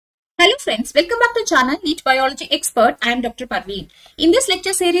Hello friends, welcome back to channel NEET Biology Expert. I am Dr. Parveen. In this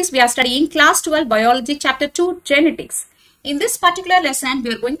lecture series, we are studying class 12 biology chapter 2 genetics. In this particular lesson,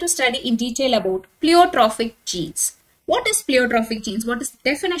 we are going to study in detail about pleiotropic genes. What is pleiotropic genes? What is the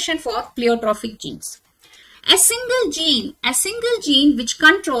definition for pleiotropic genes? A single gene which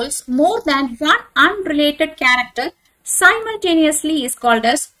controls more than one unrelated character simultaneously is called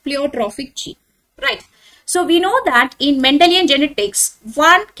as pleiotropic gene. Right. So we know that in Mendelian genetics,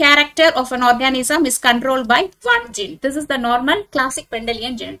 one character of an organism is controlled by one gene. This is the normal classic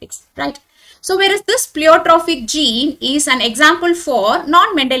Mendelian genetics, right? So whereas this pleiotropic gene is an example for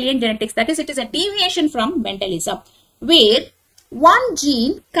non-Mendelian genetics, that is, it is a deviation from Mendelism, where one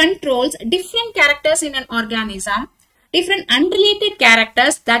gene controls different characters in an organism, different unrelated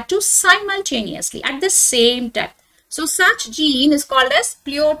characters, that too simultaneously at the same time. So such gene is called as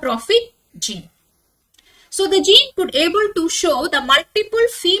pleiotropic gene. So the gene could able to show the multiple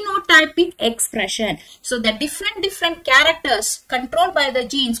phenotypic expression. So the different characters controlled by the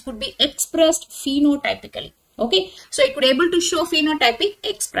genes could be expressed phenotypically. Okay. So it could able to show phenotypic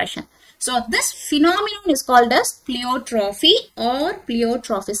expression. So this phenomenon is called as pleiotrophy or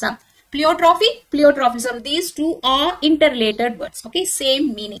pleiotropism. Pleiotrophy, pleiotropism, these two are interrelated words. Okay.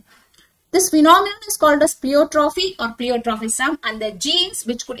 Same meaning. This phenomenon is called as pleiotrophy or pleiotropism, and the genes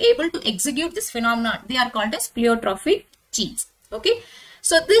which could able to execute this phenomenon, they are called as pleiotropic genes. Okay.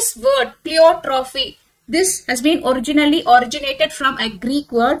 So this word pleiotrophy, this has been originally originated from a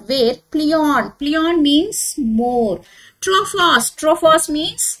Greek word where pleion means more. Trophos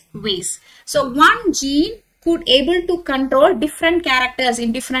means ways. So one gene could able to control different characters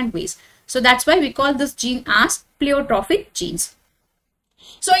in different ways. So that's why we call this gene as pleiotropic genes.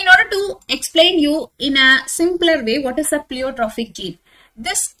 So in order to explain you in a simpler way what is a pleiotropic gene,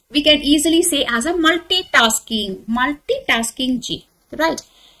 this we can easily say as a multitasking gene, right?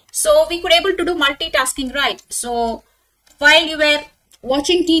 So we could able to do multitasking, right? So while you were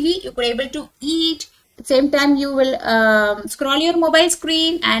watching TV, you could able to eat. At the same time, you will scroll your mobile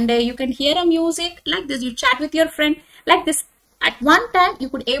screen and you can hear a music like this. You chat with your friend like this. At one time, you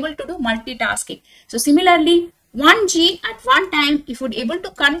could able to do multitasking. So similarly, one gene at one time, if would able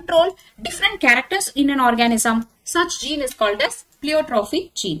to control different characters in an organism, such gene is called as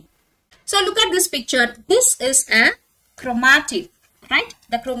pleiotropic gene. So look at this picture. This is a chromatid, right?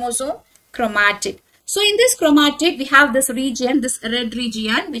 The chromosome chromatid. So in this chromatid, we have this region, this red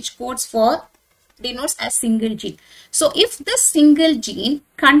region, which denotes a single gene. So if this single gene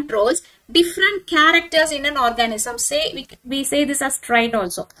controls different characters in an organism, say we say this as trait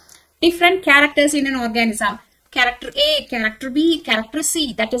also, different characters in an organism, character A, character B, character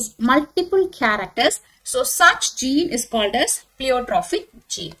C, that is multiple characters. So such gene is called as pleiotropic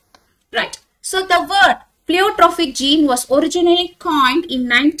gene, right? So the word pleiotropic gene was originally coined in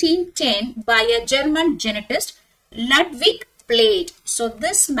 1910 by a German geneticist, Ludwig Plate. So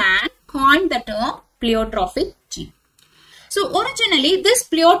this man coined the term pleiotropic gene. So originally this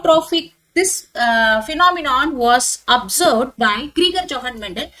phenomenon was observed by Gregor Johann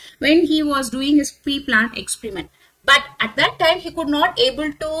Mendel when he was doing his pea-plant experiment. But at that time, he could not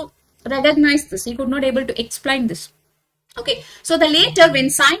able to recognize this. He could not able to explain this. Okay. So the later when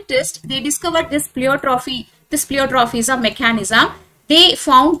scientists, they discovered this pleiotropism mechanism, they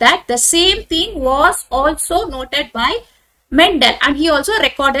found that the same thing was also noted by Mendel and he also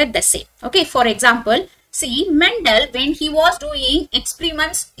recorded the same. Okay. For example, see, Mendel, when he was doing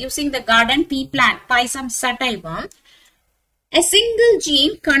experiments using the garden pea plant, Pisum sativum, a single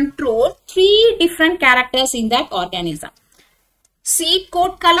gene controlled 3 different characters in that organism. Seed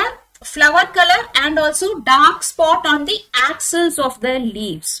coat color, flower color, and also dark spot on the axils of the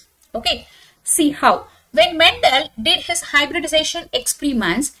leaves. Okay, see how. When Mendel did his hybridization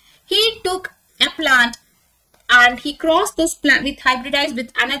experiments, he took a plant and he crossed this plant with hybridized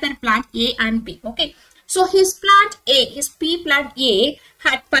with another plant A and B. Okay. So his plant A, his pea plant A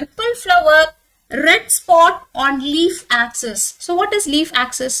had purple flower, red spot on leaf axis. So what is leaf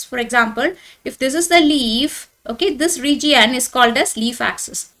axis? For example, if this is the leaf, okay, this region is called as leaf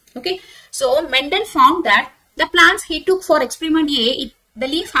axis. Okay. So Mendel found that the plants he took for experiment A, the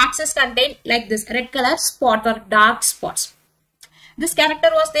leaf axis contained like this red color spot or dark spots. This character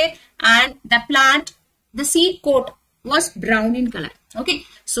was there and the plant, the seed coat was brown in color. Okay.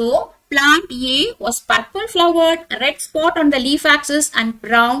 So plant A was purple flowered, red spot on the leaf axis and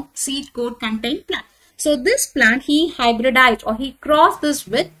brown seed coat contained plant. So this plant he hybridized or he crossed this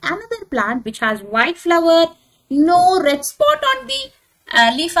with another plant which has white flower, no red spot on the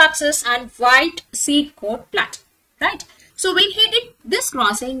leaf axis and white seed coat plant, right? So when he did this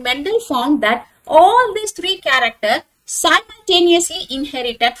crossing, Mendel found that all these 3 characters simultaneously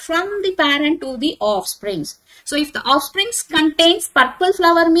inherited from the parent to the offsprings. So if the offsprings contains purple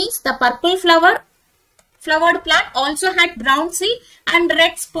flower means the purple flowered plant also had brown seed and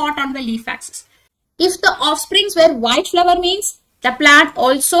red spot on the leaf axis. If the offsprings were white flower means the plant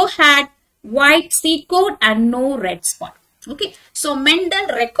also had white seed coat and no red spot. Okay, so Mendel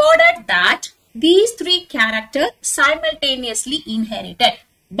recorded that these three characters simultaneously inherited,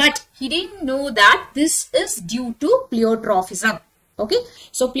 but he didn't know that this is due to pleiotropism. Okay,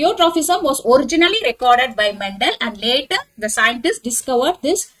 so pleiotropism was originally recorded by Mendel and later the scientists discovered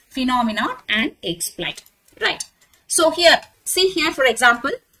this phenomenon and explained. Right, so here, see here for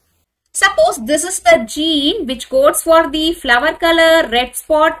example, suppose this is the gene which codes for the flower color, red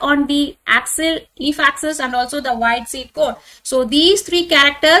spot on the leaf axis and also the white seed coat. So these three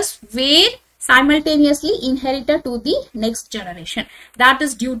characters were simultaneously inherited to the next generation. That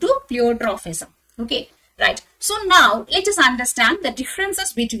is due to pleiotropism. Okay, right. So now let us understand the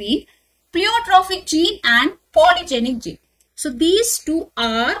differences between pleiotropic gene and polygenic gene. So these two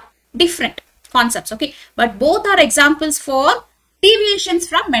are different concepts. Okay, but both are examples for deviations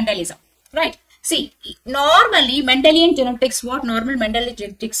from Mendelism, right? See, normally Mendelian genetics, what normal Mendelian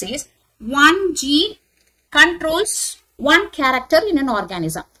genetics says, one gene controls one character in an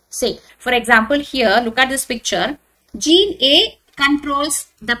organism. Say, for example, here, look at this picture. Gene A controls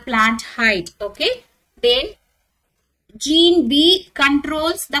the plant height, okay? Then, gene B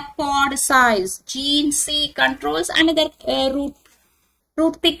controls the pod size. Gene C controls another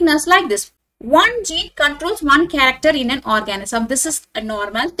root thickness like this. One gene controls one character in an organism. This is a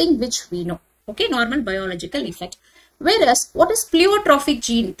normal thing which we know. Okay, normal biological effect. Whereas, what is pleiotropic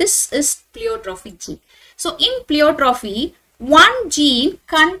gene? This is pleiotropic gene. So, in pleiotropy, one gene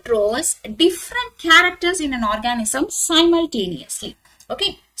controls different characters in an organism simultaneously.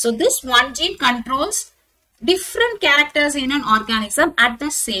 Okay, so this one gene controls different characters in an organism at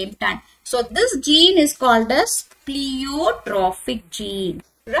the same time. So, this gene is called as pleiotropic gene.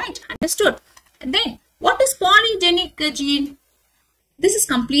 Right, understood. And then, what is polygenic gene? This is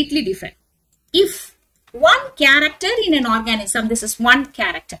completely different. If one character in an organism, this is one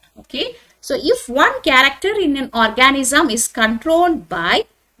character, okay? So, if one character in an organism is controlled by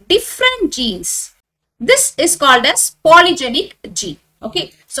different genes, this is called as polygenic gene,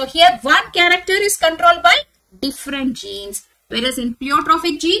 okay? So, here one character is controlled by different genes, whereas in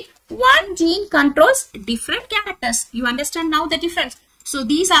pleiotropic gene, one gene controls different characters. You understand now the difference? So,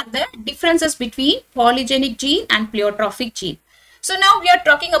 these are the differences between polygenic gene and pleiotropic gene. So, now we are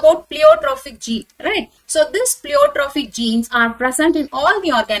talking about pleiotropic gene, right? So, these pleiotropic genes are present in all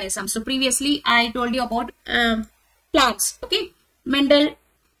the organisms. So, previously I told you about plants, okay? Mendel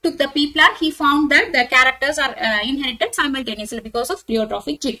took the pea plant. He found that the characters are inherited simultaneously because of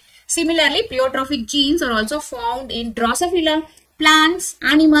pleiotropic gene. Similarly, pleiotropic genes are also found in Drosophila, plants,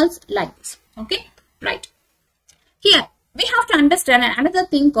 animals like this, okay? Right. Here, we have to understand another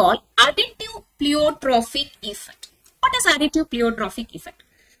thing called additive pleiotropic effect. What is additive pleiotropic effect?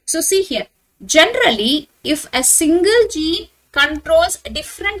 So, see here, generally, if a single gene controls a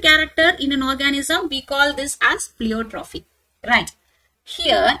different character in an organism, we call this as pleiotropy, right?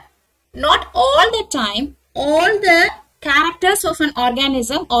 Here, not all the time, all the characters of an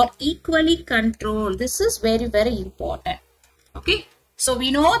organism are equally controlled. This is very, very important, okay? So, we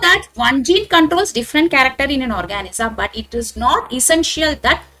know that one gene controls different character in an organism, but it is not essential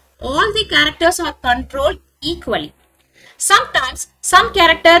that all the characters are controlled equally. Sometimes, some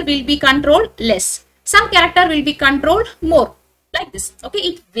character will be controlled less. Some character will be controlled more. Like this, okay?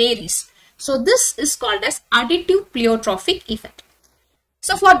 It varies. So, this is called as additive pleiotropic effect.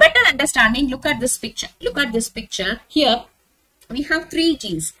 So, for better understanding, look at this picture. Look at this picture. Here, we have three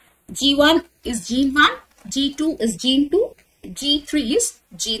genes. G1 is gene 1, G2 is gene 2, G3 is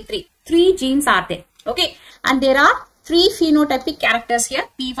gene 3. Three genes are there, okay? And there are three phenotypic characters here,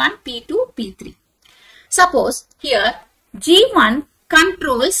 P1, P2, P3. Suppose here, G1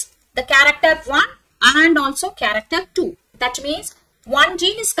 controls the character 1 and also character 2. That means one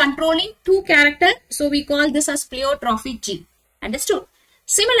gene is controlling two characters. So, we call this as pleiotropic gene. Understood?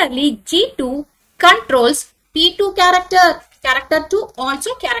 Similarly, G2 controls P2 character, character 2,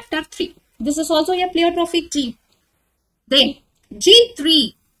 also character 3. This is also a pleiotropic gene. Then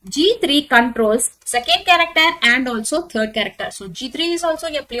G3 controls second character and also third character. So, G3 is also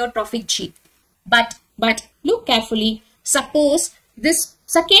a pleiotropic gene. But look carefully. Suppose this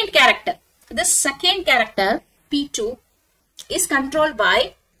second character P2 is controlled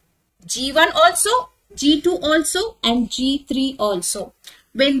by G1 also, G2 also and G3 also.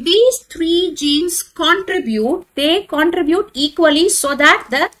 When these three genes contribute, they contribute equally so that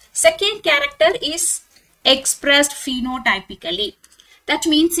the second character is expressed phenotypically. That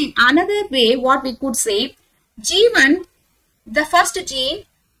means in another way, what we could say, G1, the first gene,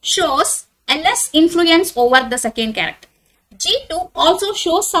 shows a less influence over the second character. G2 also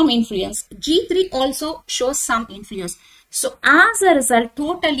shows some influence. G3 also shows some influence. So as a result,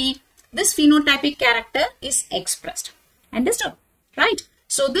 totally this phenotypic character is expressed. Understood? Right?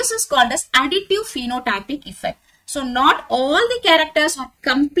 So this is called as additive phenotypic effect. So not all the characters are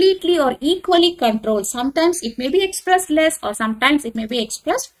completely or equally controlled. Sometimes it may be expressed less or sometimes it may be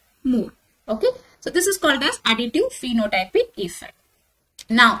expressed more. Okay? So this is called as additive phenotypic effect.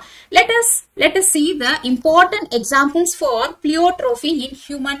 Now let us see the important examples for pleiotrophy in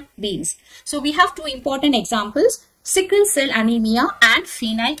human beings. So we have two important examples, sickle cell anemia and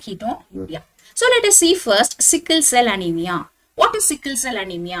phenylketonuria. So let us see first sickle cell anemia. What is sickle cell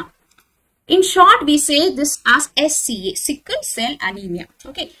anemia? In short, we say this as SCA, sickle cell anemia.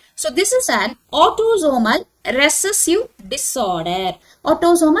 Okay. So this is an autosomal recessive disorder.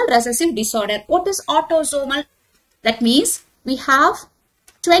 Autosomal recessive disorder. What is autosomal? That means we have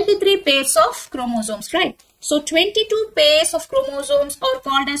 23 pairs of chromosomes, right? So 22 pairs of chromosomes are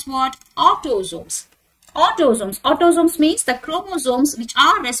called as what? Autosomes. Autosomes. Autosomes means the chromosomes which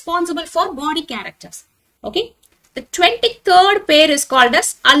are responsible for body characters. Okay. The 23rd pair is called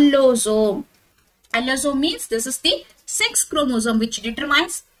as allosome. Allosome means this is the sex chromosome which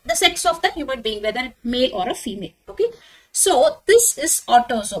determines the sex of the human being, whether male or a female. Okay. So this is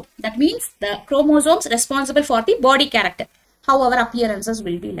autosome. That means the chromosomes responsible for the body character. However, appearances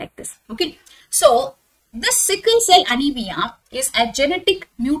will be like this. Okay. So this sickle cell anemia is a genetic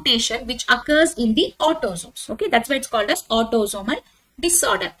mutation which occurs in the autosomes. Okay. That's why it's called as autosomal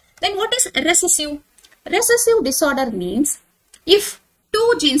disorder. Then what is recessive? Recessive disorder means if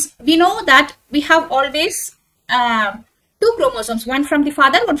two genes, we know that we have always two chromosomes, one from the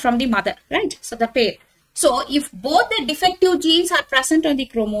father, one from the mother, right? So the pair. So if both the defective genes are present on the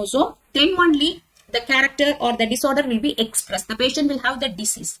chromosome, then only the character or the disorder will be expressed. The patient will have the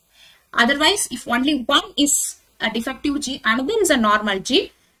disease. Otherwise, if only one is a defective gene, another is a normal gene,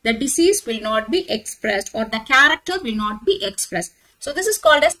 the disease will not be expressed or the character will not be expressed. So this is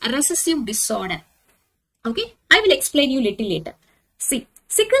called as a recessive disorder. Okay, I will explain you little later. See,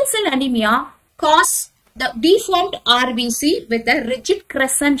 sickle cell anemia causes the deformed RBC with a rigid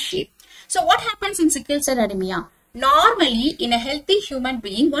crescent shape. So what happens in sickle cell anemia? Normally, in a healthy human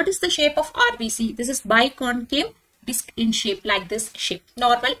being, what is the shape of RBC? This is biconcave disc in shape, like this shape,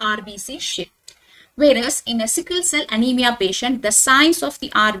 normal RBC shape. Whereas in a sickle cell anemia patient, the size of the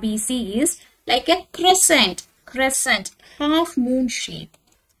RBC is like a crescent, half moon shape.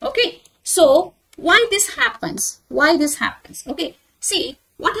 Okay, so why this happens? Why this happens? Okay, see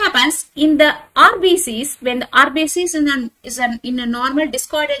what happens in the RBCs when the RBC is in a normal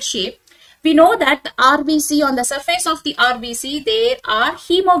discoidal shape. We know that the RBC, on the surface of the RBC, there are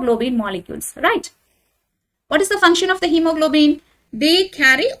hemoglobin molecules, right? What is the function of the hemoglobin? They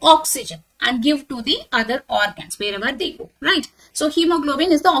carry oxygen and give to the other organs wherever they go, right? So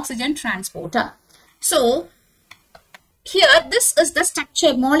hemoglobin is the oxygen transporter. So here, this is the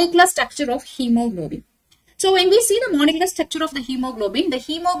structure, molecular structure of hemoglobin. So when we see the molecular structure of the hemoglobin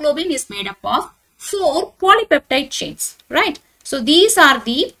is made up of 4 polypeptide chains, right? So these are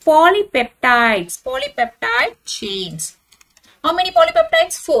the polypeptide chains. How many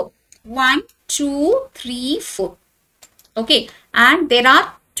polypeptides? 4. 1, 2, 3, 4. Okay, and there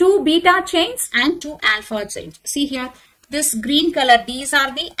are 2 beta chains and 2 alpha chains. See here. This green color, these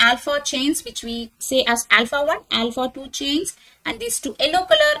are the alpha chains which we say as alpha 1, alpha 2 chains, and these 2 yellow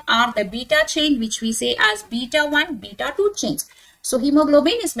color are the beta chain which we say as beta 1, beta 2 chains. So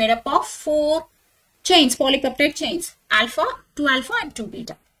hemoglobin is made up of 4 chains, polypeptide chains, alpha, 2 alpha and 2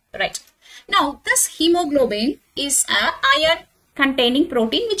 beta, right? Now this hemoglobin is a iron containing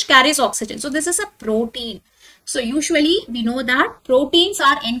protein which carries oxygen. So this is a protein. So usually we know that proteins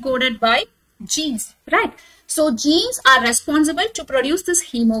are encoded by genes, right? So genes are responsible to produce this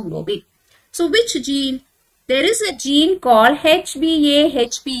hemoglobin. So which gene? There is a gene called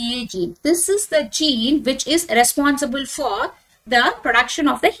HbA gene. This is the gene which is responsible for the production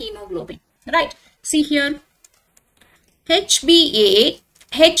of the hemoglobin, right? See here, HbA.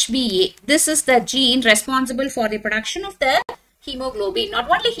 This is the gene responsible for the production of the hemoglobin. Not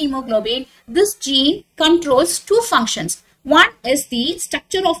only hemoglobin, this gene controls 2 functions. One is the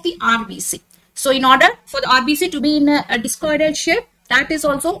structure of the RBC. So in order for the RBC to be in a discoidal shape, that is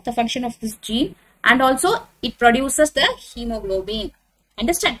also the function of this gene, and also it produces the hemoglobin.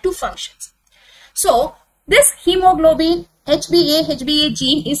 Understand? 2 functions. So this hemoglobin HbA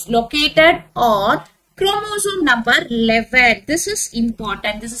gene is located on chromosome number 11. This is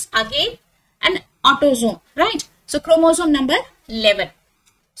important. This is again an autosome, right? So chromosome number 11.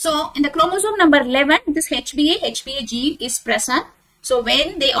 So in the chromosome number 11, this HBA gene is present. So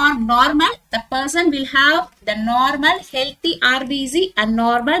when they are normal, the person will have the normal healthy RBC and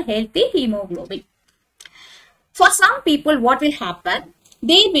normal healthy hemoglobin. For some people, what will happen?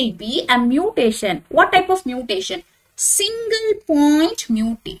 There will be a mutation. What type of mutation? Single point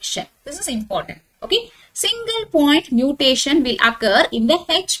mutation. This is important. Okay. Single point mutation will occur in the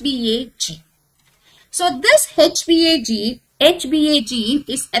HBA gene. So this HBA gene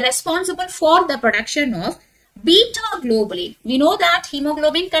is responsible for the production of beta-globin. We know that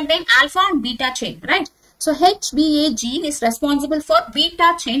hemoglobin contains alpha and beta chain, right? So HBA gene is responsible for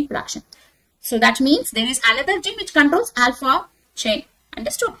beta chain production. So that means there is another gene which controls alpha chain.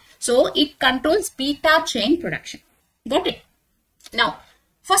 Understood? So it controls beta chain production. Got it? Now,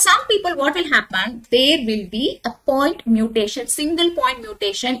 for some people, what will happen? There will be a point mutation, single point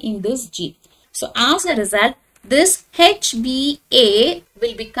mutation in this gene. So as a result, this HBA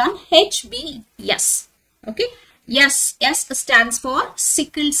will become HBS. Okay? Yes, S stands for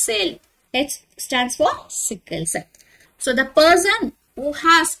sickle cell. H stands for sickle cell. So the person who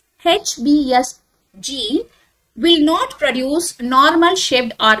has HBS gene will not produce normal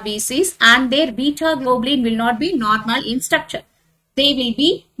shaped RBCs and their beta globin will not be normal in structure. They will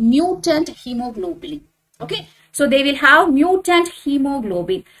be mutant hemoglobin. Okay. So they will have mutant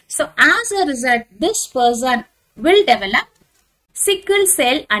hemoglobin. So as a result, this person will develop sickle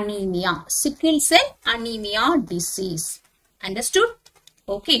cell anemia. Sickle cell anemia disease. Understood?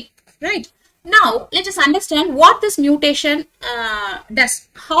 Okay. Right. Now, let us understand what this mutation does.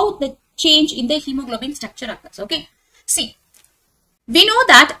 How the change in the hemoglobin structure occurs. Okay. See, we know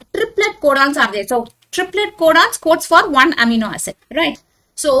that triplet codons are there. So, triplet codons codes for one amino acid. Right.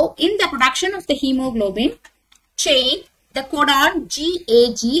 So, in the production of the hemoglobin chain, the codon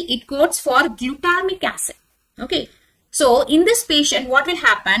GAG, it codes for glutamic acid. Okay. So, in this patient, what will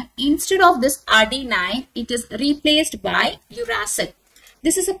happen? Instead of this adenine, it is replaced by uracil.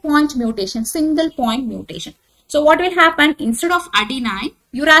 This is a point mutation, single point mutation. So, what will happen? Instead of adenine,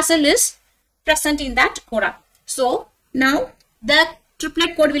 uracil is present in that codon. So, now the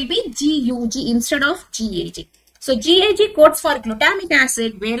triplet code will be GUG instead of GAG. So, GAG codes for glutamic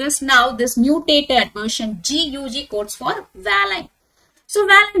acid, whereas now this mutated version GUG codes for valine. So,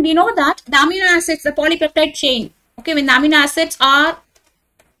 valine, we know that the amino acids, the polypeptide chain, okay, when the amino acids are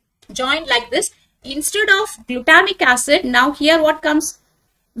joined like this, instead of glutamic acid, now here what comes?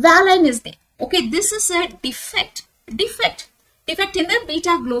 Valine is there. Okay, this is a defect in the beta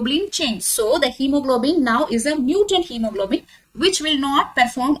globin chain. So, the hemoglobin now is a mutant hemoglobin which will not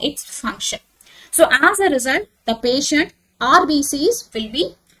perform its function. So, as a result, the patient RBCs will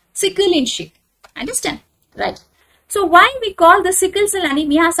be sickle in shape. Understand? Right. So, why we call the sickle cell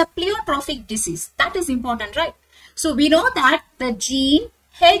anemia as a pleiotropic disease? That is important, right? So, we know that the gene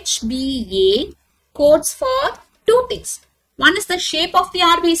HBA codes for two things. One is the shape of the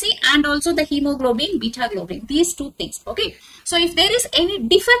RBC and also the hemoglobin, beta globin. These two things. Okay. So, if there is any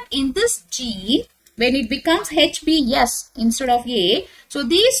defect in this gene, when it becomes HBS instead of A, so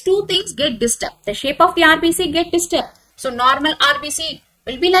these two things get disturbed. The shape of the RBC get disturbed. So, normal RBC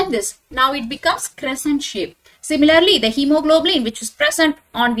will be like this. Now, it becomes crescent shape. Similarly, the hemoglobin which is present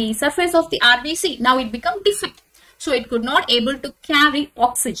on the surface of the RBC, now it becomes defect. So, it could not able to carry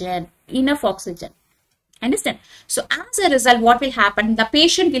oxygen, enough oxygen. Understand? So, as a result, what will happen? The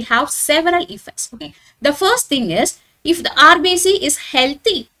patient will have several effects. Okay. The first thing is, if the RBC is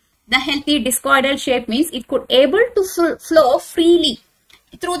healthy, the healthy discoidal shape means it could able to flow freely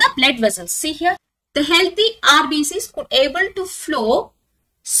through the blood vessels. See here, the healthy RBCs could able to flow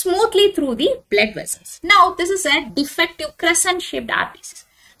smoothly through the blood vessels. Now, this is a defective crescent shaped RBCs.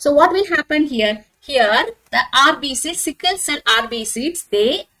 So, what will happen here? Here, the RBCs, sickle cell RBCs,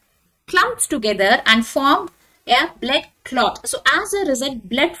 they clumps together and form a blood clot. So, as a result,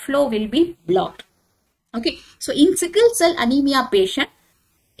 blood flow will be blocked. Okay. So, in sickle cell anemia patient,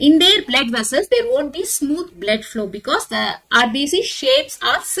 in their blood vessels, there won't be smooth blood flow because the RBC shapes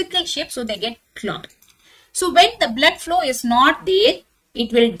are sickle shaped, so they get clot. So, when the blood flow is not there,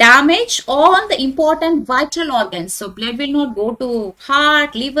 it will damage all the important vital organs. So, blood will not go to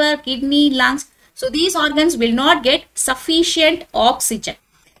heart, liver, kidney, lungs. So, these organs will not get sufficient oxygen.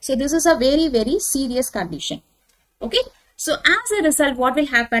 So, this is a very, very serious condition. Okay. So, as a result, what will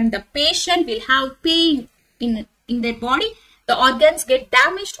happen? The patient will have pain in their body. The organs get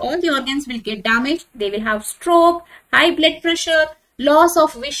damaged. All the organs will get damaged. They will have stroke, high blood pressure, loss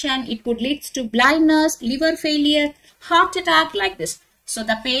of vision. It could lead to blindness, liver failure, heart attack like this. So,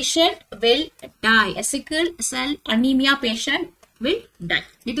 the patient will die. A sickle cell anemia patient will die.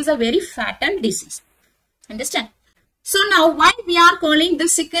 It is a very fatal disease. Understand? So now why we are calling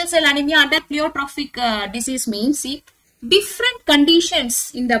this sickle cell anemia under pleiotropic disease means, see, different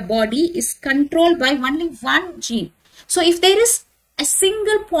conditions in the body is controlled by only one gene. So if there is a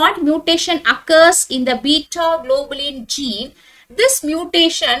single point mutation occurs in the beta-globin gene, this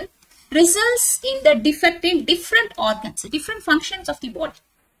mutation results in the defect in different organs, different functions of the body.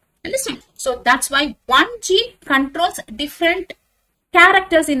 Understand? So that's why one gene controls different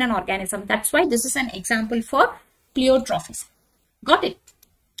characters in an organism. That's why this is an example for Pleiotrophism. Got it?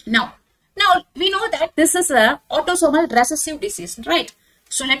 Now we know that this is a autosomal recessive disease, right?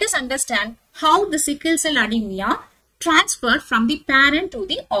 So let us understand how the sickle cell anemia transferred from the parent to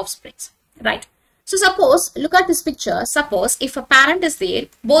the offspring, right? So suppose, look at this picture. Suppose if a parent is there,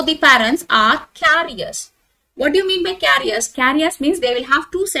 both the parents are carriers. What do you mean by carriers? Carriers means they will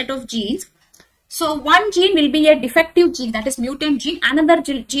have two set of genes. So one gene will be a defective gene, that is mutant gene. Another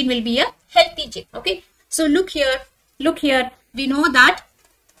gene will be a healthy gene. Okay. So look here. We know that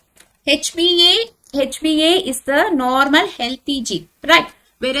HBA is the normal healthy gene, right?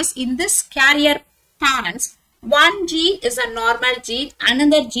 Whereas in this carrier parents, one gene is a normal gene,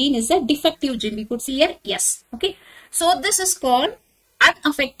 another gene is a defective gene. We could see here, yes. Okay. So this is called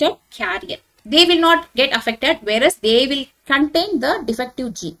unaffected carrier. They will not get affected, whereas they will contain the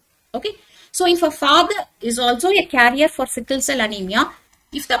defective gene. Okay. So if a father is also a carrier for sickle cell anemia,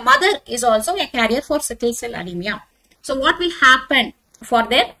 if the mother is also a carrier for sickle cell anemia, so what will happen for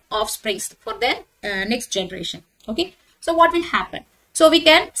their offspring, for their next generation? Okay. So what will happen? So we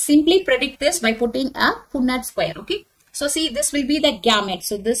can simply predict this by putting a Punnett square. Okay. So see, this will be the gamete.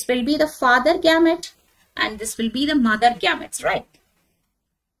 So this will be the father gamete and this will be the mother gametes, right?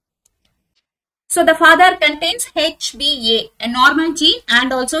 So the father contains HBA, a normal gene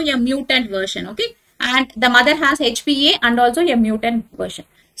and also a mutant version. Okay. And the mother has HBA and also a mutant version.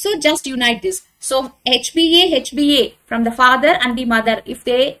 So just unite this. So HBA from the father and the mother, if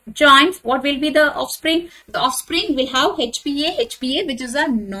they join, what will be the offspring? The offspring will have HBA which is a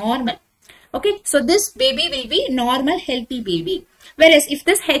normal. Okay. So this baby will be normal healthy baby. Whereas if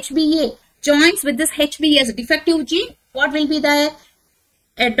this HBA joins with this HBA as a defective gene, what will be the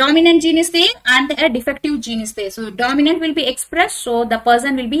a dominant gene is there and a defective gene is there. So dominant will be expressed, so the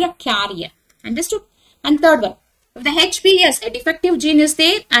person will be a carrier. Understood? And third one, if the HBS, a defective gene is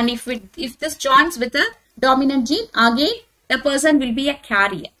there, and if this joins with a dominant gene, again the person will be a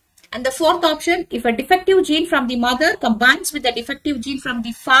carrier. And the fourth option, if a defective gene from the mother combines with a defective gene from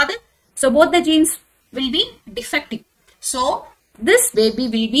the father, so both the genes will be defective. So this baby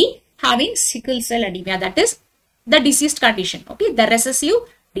will be having sickle cell anemia, that is the diseased condition. Okay, the recessive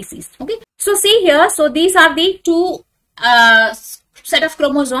disease. Okay, so see here, so these are the two set of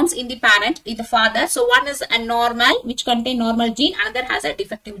chromosomes in the parent, in the father. So one is a normal, which contain normal gene, another has a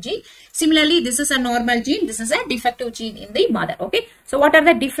defective gene. Similarly, this is a normal gene, this is a defective gene in the mother. Okay, so what are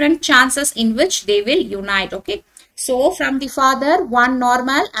the different chances in which they will unite? Okay, so from the father one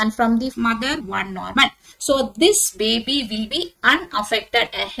normal and from the mother one normal. So this baby will be unaffected,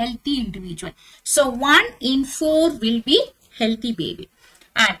 a healthy individual. So 1 in 4 will be healthy baby.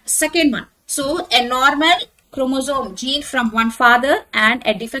 And second one, so a normal chromosome gene from one father and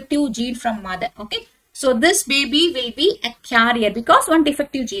a defective gene from mother. Okay, so this baby will be a carrier because one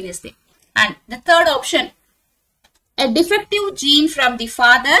defective gene is there. And the third option, a defective gene from the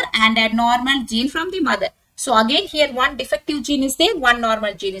father and a normal gene from the mother. So again here one defective gene is there, one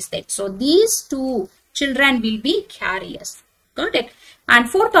normal gene is there. So these two children will be carriers. Got it? And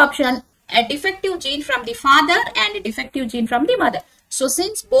fourth option, a defective gene from the father and a defective gene from the mother. So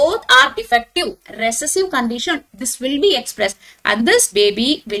since both are defective, recessive condition, this will be expressed and this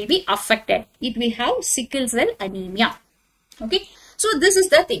baby will be affected. It will have sickle cell anemia. Okay. So this is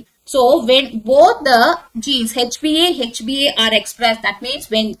the thing. So when both the genes HBA are expressed, that means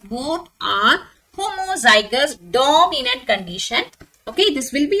when both are homozygous dominant condition, okay,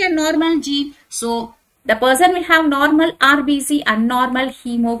 this will be a normal gene. So the person will have normal RBC and normal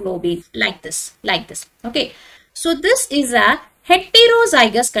hemoglobin like this. Okay. So this is a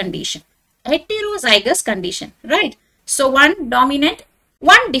heterozygous condition. Heterozygous condition, right? So one dominant,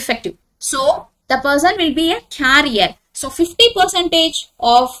 one defective. So the person will be a carrier. So 50%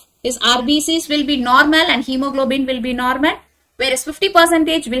 of his RBCs will be normal and hemoglobin will be normal, whereas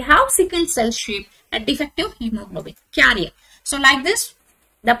 50% will have sickle cell shape, a defective hemoglobin, carrier. So like this,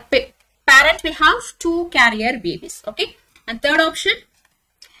 the parent will have two carrier babies. Okay. And third option,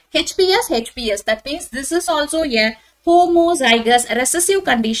 HBS. That means this is also a homozygous recessive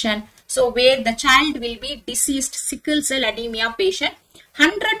condition. So where the child will be diseased sickle cell anemia patient.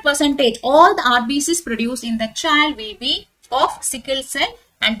 100% all the RBCs produced in the child will be of sickle cell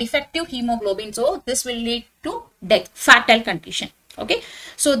and defective hemoglobin. So this will lead to death, fatal condition. Okay,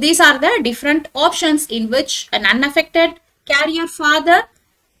 so these are the different options in which an unaffected carrier father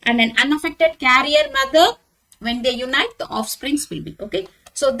and an unaffected carrier mother, when they unite, the offsprings will be. Okay,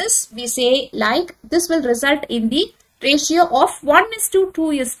 so this we say like this will result in the ratio of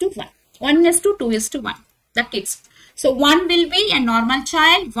 1:2:1. 1:2:1, the kids. So 1 will be a normal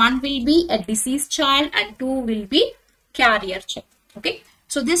child, 1 will be a diseased child, and 2 will be carrier child. Okay,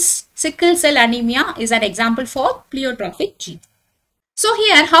 so this sickle cell anemia is an example for pleiotropic gene. So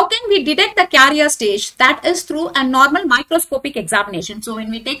here, how can we detect the carrier stage? That is through a normal microscopic examination. So when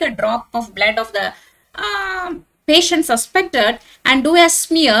we take a drop of blood of the patient suspected and do a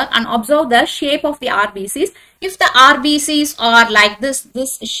smear and observe the shape of the RBCs, if the RBCs are like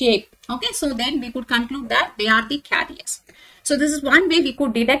this shape, okay, so then we could conclude that they are the carriers. So this is one way we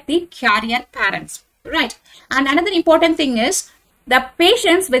could detect the carrier parents, right? And another important thing is, the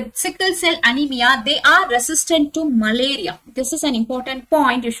patients with sickle cell anemia, they are resistant to malaria. This is an important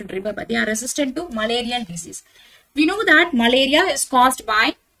point you should remember. They are resistant to malarial disease. We know that malaria is caused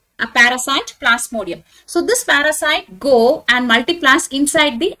by a parasite, Plasmodium. So this parasite go and multiplies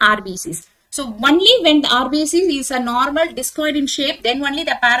inside the RBCs. So only when the RBC is a normal discoid in shape, then only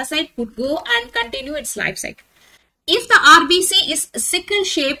the parasite could go and continue its life cycle. If the RBC is sickle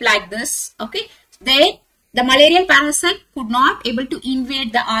shape like this, okay, then the malarial parasite could not able to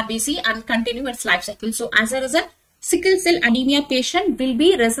invade the RBC and continue its life cycle. So as a result, sickle cell anemia patient will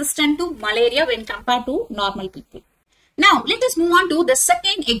be resistant to malaria when compared to normal people. Now let us move on to the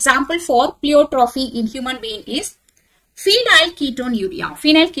second example for pleiotrophy in human being is phenylketonuria.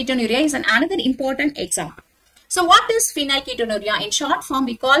 Phenylketonuria is another important example. So what is phenylketonuria? In short form,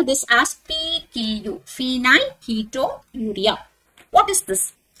 we call this as PKU, phenylketonuria. What is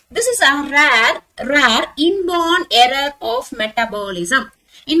this? This is a rare inborn error of metabolism.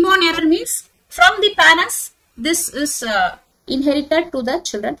 Inborn error means from the parents, this is inherited to the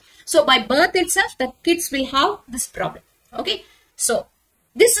children. So by birth itself, the kids will have this problem. Okay. So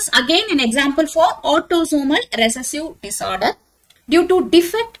this is again an example for autosomal recessive disorder due to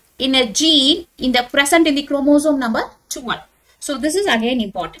defect in a gene present in the chromosome number 12. So this is again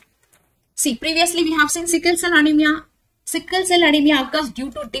important. See, previously we have seen sickle cell anemia. Sickle cell anemia occurs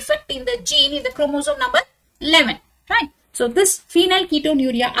due to defect in the gene in the chromosome number 11, right? So this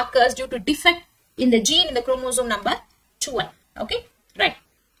phenylketonuria occurs due to defect in the gene in the chromosome number 12, okay, right?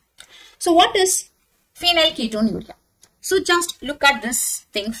 So what is phenylketonuria? So just look at this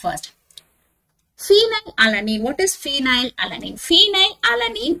thing first. Phenylalanine. What is phenylalanine?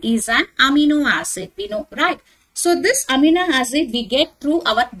 Phenylalanine is an amino acid, we know, right? So this amino acid we get through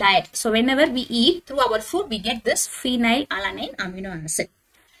our diet. So whenever we eat through our food, we get this phenylalanine amino acid.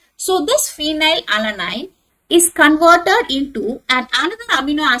 So this phenylalanine is converted into another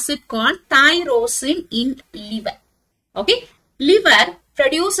amino acid called tyrosine in liver. Okay, liver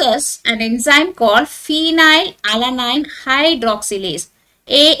produces an enzyme called phenylalanine hydroxylase.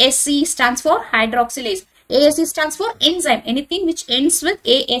 ASC stands for hydroxylase. ASC stands for enzyme. Anything which ends with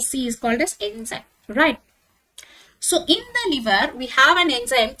ASC is called as enzyme, right? So in the liver, we have an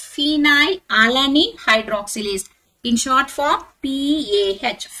enzyme phenylalanine hydroxylase. In short form,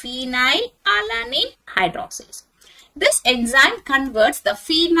 PAH, phenylalanine hydroxylase. This enzyme converts the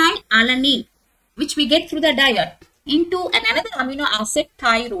phenylalanine, which we get through the diet, into another amino acid,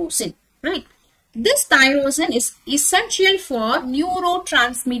 tyrosine, right? This tyrosine is essential for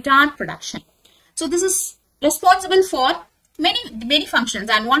neurotransmitter production. So this is responsible for many functions,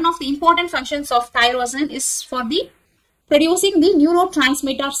 and one of the important functions of tyrosine is for the producing the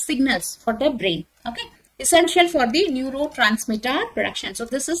neurotransmitter signals for the brain. Okay, essential for the neurotransmitter production. So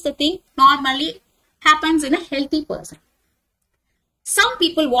this is the thing normally happens in a healthy person. Some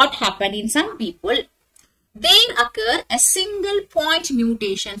people, what happen in some people, then occur a single point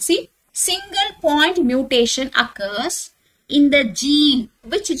mutation. See, single point mutation occurs in the gene.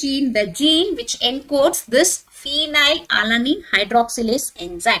 Which gene? The gene which encodes this phenylalanine hydroxylase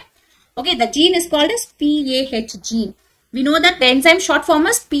enzyme. Okay, the gene is called as PAH gene. We know that the enzyme short form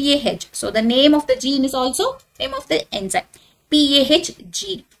is PAH. So the name of the gene is also name of the enzyme, PAH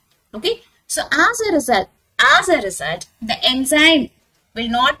gene. Okay, so as a result, the enzyme will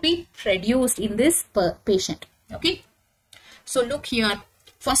not be produced in this patient. Okay, so look here.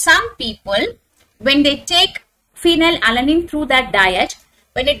 For some people, when they take phenylalanine through that diet,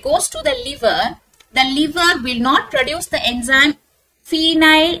 when it goes to the liver will not produce the enzyme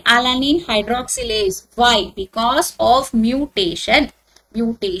phenylalanine hydroxylase. Why? Because of mutation.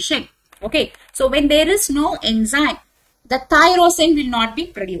 Okay, so when there is no enzyme, the tyrosine will not be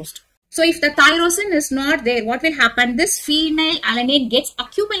produced. So if the tyrosine is not there, what will happen? This phenylalanine gets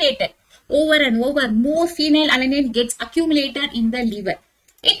accumulated over and over. More phenylalanine gets accumulated in the liver.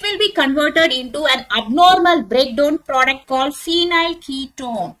 It will be converted into an abnormal breakdown product called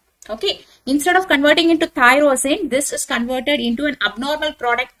phenylketone. Okay. Instead of converting into tyrosine, this is converted into an abnormal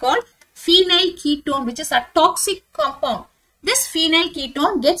product called phenylketone, which is a toxic compound. This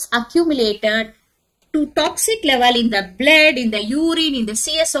phenylketone gets accumulated to toxic level in the blood, in the urine, in the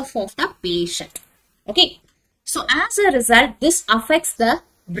CSF of the patient. Okay. So as a result, this affects the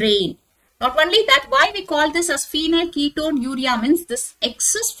brain. Not only that, why we call this as phenylketonuria means this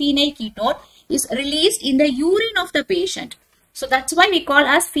excess phenylketone is released in the urine of the patient. So that's why we call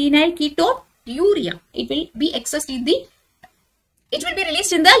as phenylketonuria. It will be excess in the, it will be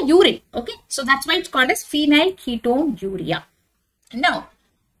released in the urine. Okay. So that's why it's called as phenylketonuria. Now,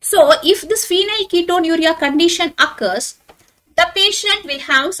 so if this phenylketonuria condition occurs, the patient will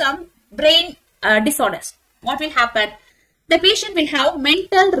have some brain disorders. What will happen? The patient will have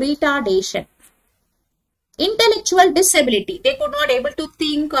mental retardation, intellectual disability. They could not able to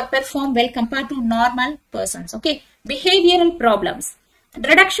think or perform well compared to normal persons. Okay. Behavioral problems,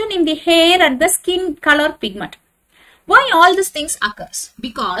 reduction in the hair and the skin color pigment. Why all these things occurs?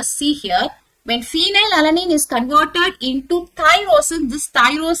 Because see here, when phenylalanine is converted into tyrosine, this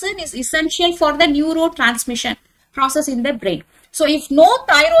tyrosine is essential for the neurotransmission process in the brain. So if no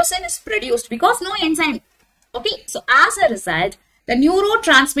tyrosine is produced because no enzyme, okay, so as a result, the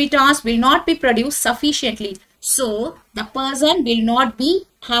neurotransmitters will not be produced sufficiently. So the person will not be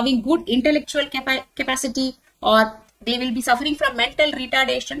having good intellectual capacity, or they will be suffering from mental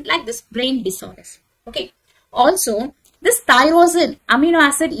retardation like this brain disorders. Okay. Also, this tyrosine amino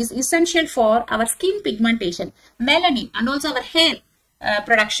acid is essential for our skin pigmentation, melanin, and also our hair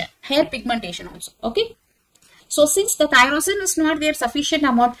production, hair pigmentation also. Okay. So since the tyrosine is not there sufficient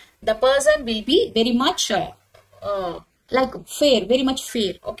amount, the person will be very much like fair, very much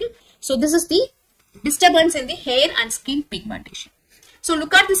fair. Okay. So this is the disturbance in the hair and skin pigmentation. So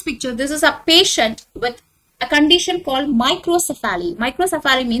look at this picture. This is a patient with a condition called microcephaly.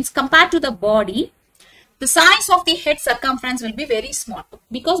 Microcephaly means compared to the body, the size of the head circumference will be very small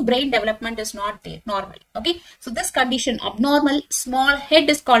because brain development is not there normally. Okay. So this condition, abnormal small head,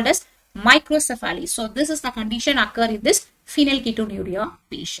 is called as microcephaly. So this is the condition occur in this phenylketonuria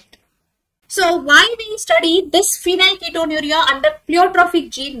patient. So why we study this phenylketonuria under pleiotropic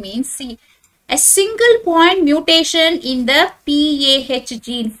gene means, see, a single point mutation in the PAH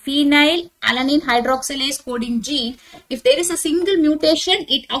gene, phenylalanine hydroxylase coding gene. If there is a single mutation,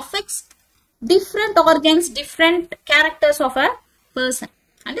 it affects different organs, different characters of a person.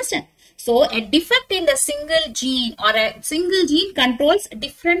 Understand? So a defect in the single gene or a single gene controls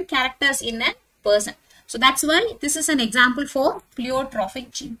different characters in a person. So that's why this is an example for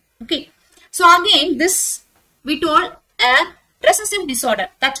pleiotropic gene. Okay. So again, this we told a recessive disorder.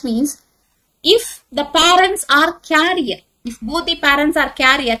 That means if the parents are carrier, if both the parents are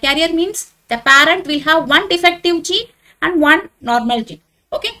carrier means the parent will have one defective gene and one normal gene.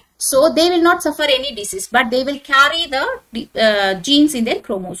 Okay. So they will not suffer any disease, but they will carry the genes in their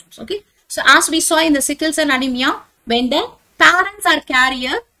chromosomes. Okay. So as we saw in the sickle cell anemia, when the parents are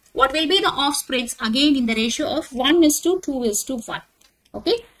carrier, what will be the offsprings? Again in the ratio of 1:2:1.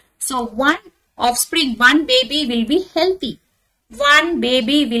 Okay. So one offspring, one baby will be healthy. One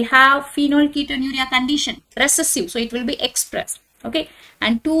baby will have phenylketonuria condition, recessive, so it will be expressed. Okay.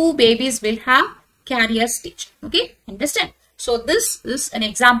 And two babies will have carrier stage. Okay. Understand? So this is an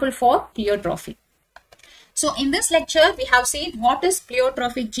example for pleiotrophy. So in this lecture, we have seen what is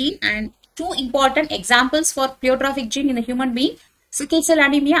pleiotropic gene and two important examples for pleiotropic gene in the human being, sickle cell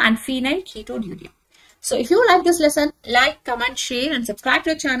anemia and phenylketonuria. So if you like this lesson, like, comment, share and subscribe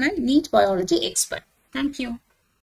to our channel, NEET Biology Expert. Thank you.